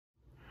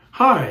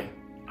Hi,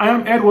 I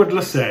am Edouard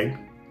Lassegue,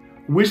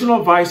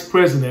 Regional Vice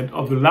President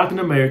of the Latin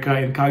America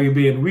and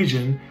Caribbean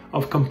region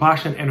of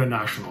Compassion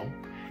International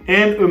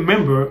and a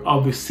member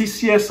of the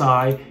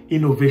CCSI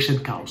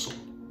Innovation Council.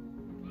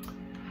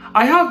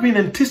 I have been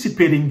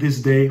anticipating this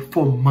day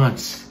for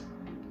months.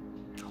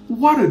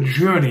 What a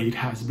journey it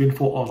has been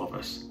for all of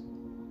us.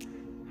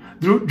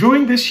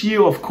 During this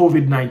year of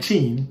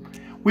COVID-19,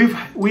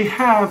 we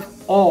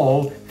have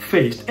all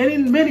faced, and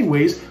in many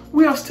ways,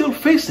 we are still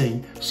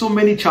facing so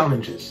many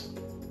challenges.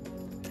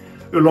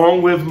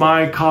 Along with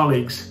my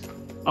colleagues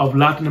of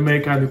Latin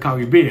America and the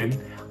Caribbean,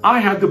 I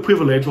had the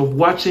privilege of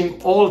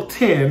watching all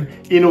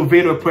 10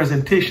 innovator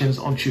presentations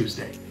on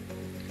Tuesday.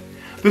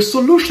 The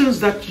solutions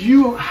that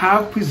you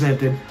have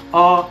presented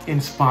are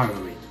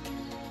inspiring.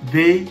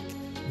 They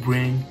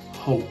bring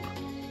hope.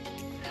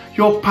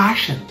 Your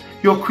passion,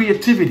 your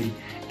creativity,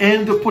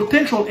 and the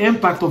potential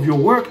impact of your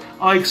work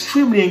are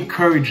extremely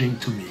encouraging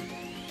to me.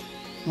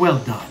 Well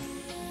done.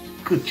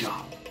 Good job.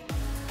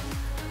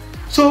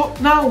 So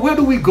now where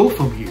do we go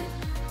from here?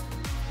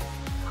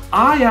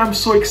 I am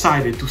so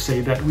excited to say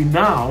that we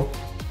now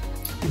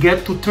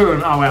get to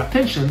turn our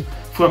attention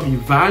from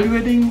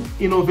evaluating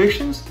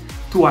innovations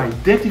to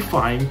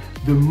identifying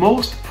the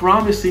most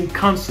promising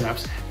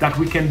concepts that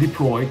we can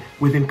deploy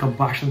within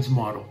Compassion's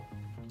model,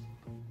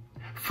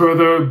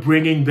 further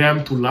bringing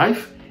them to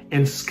life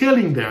and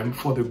scaling them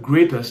for the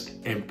greatest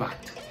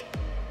impact.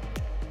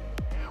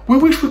 We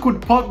wish we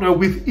could partner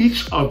with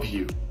each of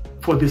you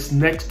for this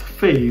next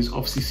phase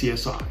of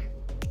CCSI.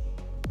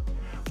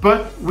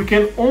 But we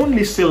can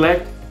only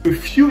select a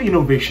few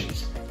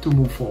innovations to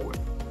move forward.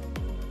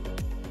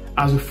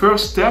 As a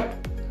first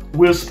step,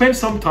 we'll spend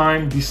some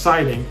time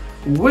deciding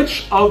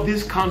which of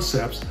these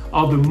concepts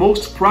are the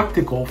most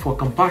practical for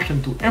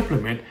Compassion to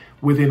implement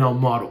within our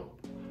model.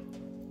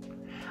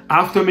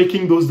 After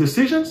making those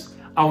decisions,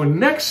 our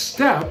next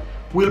step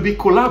will be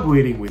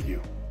collaborating with you.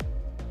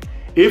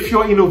 If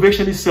your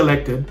innovation is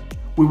selected,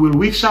 we will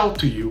reach out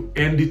to you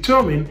and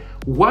determine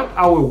what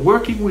our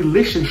working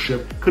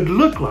relationship could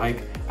look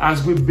like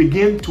as we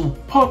begin to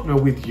partner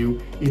with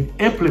you in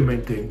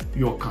implementing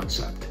your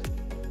concept.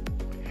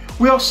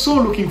 We are so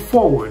looking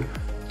forward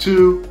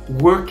to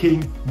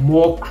working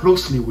more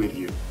closely with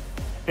you,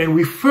 and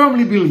we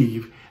firmly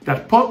believe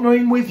that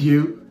partnering with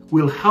you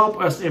will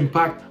help us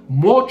impact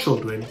more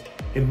children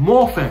and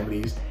more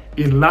families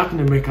in Latin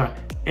America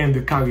and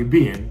the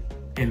Caribbean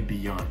and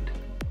beyond.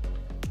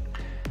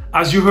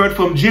 As you heard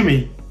from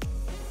Jimmy,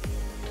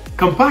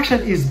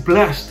 Compassion is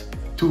blessed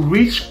to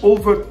reach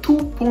over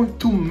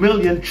 2.2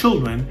 million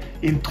children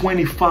in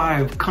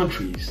 25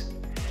 countries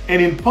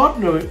and in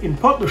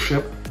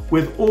partnership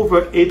with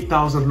over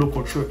 8,000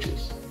 local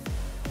churches.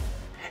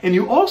 And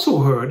you also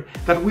heard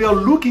that we are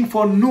looking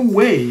for new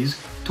ways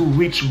to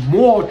reach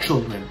more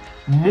children,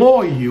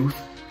 more youth,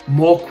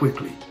 more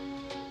quickly.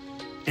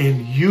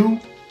 And you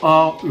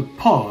are a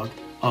part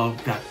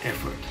of that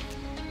effort.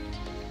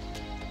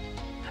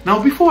 Now,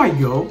 before I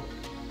go,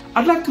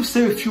 I'd like to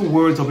say a few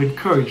words of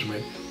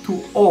encouragement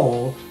to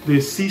all the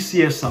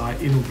CCSI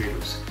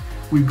innovators,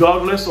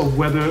 regardless of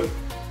whether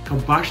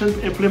Compassion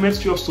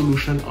implements your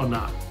solution or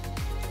not.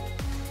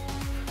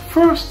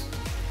 First,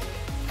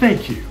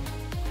 thank you.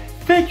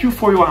 Thank you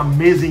for your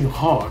amazing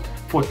heart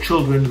for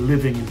children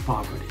living in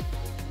poverty.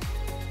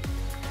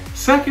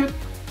 Second,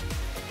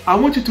 I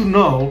want you to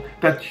know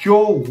that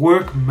your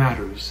work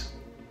matters.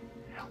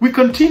 We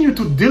continue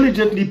to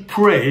diligently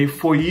pray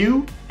for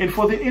you and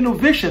for the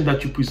innovation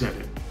that you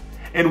presented,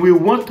 and we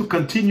want to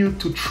continue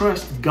to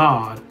trust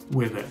God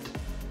with it.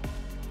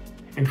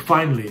 And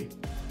finally,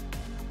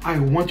 I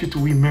want you to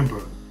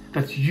remember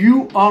that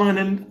you are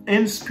an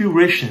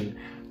inspiration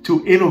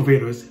to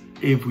innovators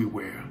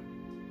everywhere.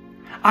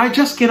 I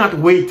just cannot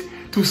wait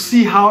to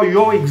see how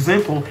your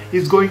example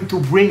is going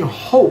to bring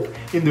hope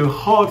in the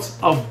hearts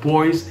of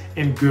boys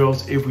and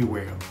girls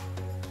everywhere.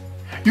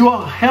 You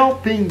are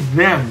helping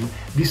them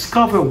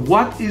discover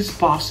what is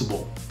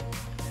possible.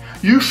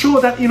 You show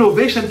that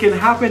innovation can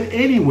happen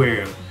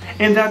anywhere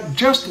and that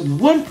just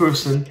one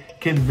person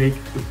can make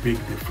a big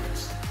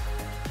difference.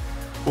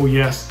 Oh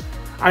yes,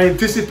 I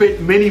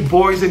anticipate many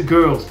boys and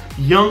girls,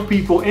 young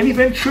people, and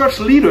even church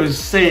leaders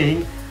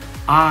saying,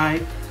 I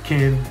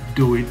can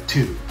do it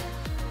too.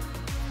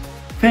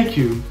 Thank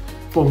you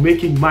for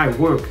making my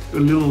work a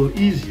little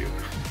easier.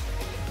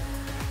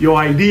 Your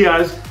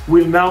ideas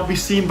will now be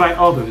seen by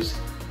others,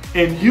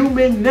 and you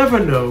may never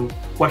know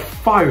what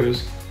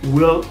fires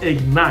will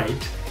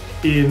ignite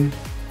in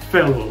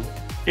fellow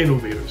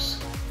innovators.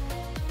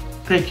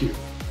 Thank you.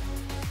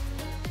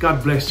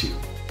 God bless you,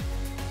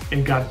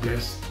 and God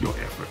bless your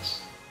efforts.